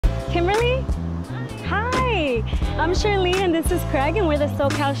Kimberly? Hi, I'm Sherline and this is Craig and we're the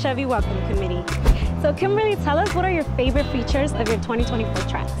SoCal Chevy Welcome Committee. So Kimberly, tell us what are your favorite features of your 2024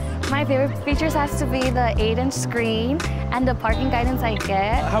 Trax? My favorite features has to be the 8-inch screen and the parking guidance I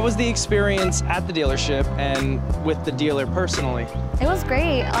get. How was the experience at the dealership and with the dealer personally? It was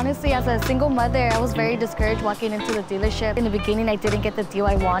great. Honestly, as a single mother, I was very discouraged walking into the dealership. In the beginning, I didn't get the deal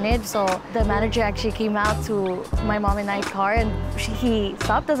I wanted, so the manager actually came out to my mom and I's car and he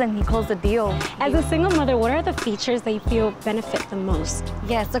stopped us and he closed the deal. As a single mother, what are the features that you feel benefit the most?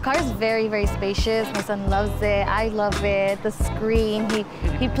 Yes, the car is very, very spacious. My son loves it. I love it. The screen,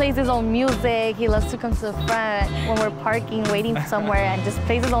 he plays his own music. He loves to come to the front when we're parking, waiting somewhere, and just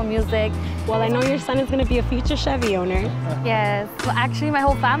plays his own music. Well, I know your son is going to be a future Chevy owner. Yes. Well, actually, my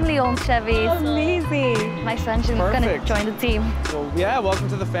whole family owns Chevys. Amazing. My son's going to join the team. Well, yeah, welcome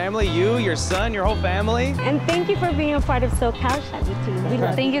to the family. You, your son, your whole family. And thank you for being a part of SoCal Chevy team.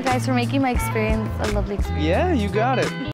 Thank you guys for making my experience a lovely experience. Yeah, you got it.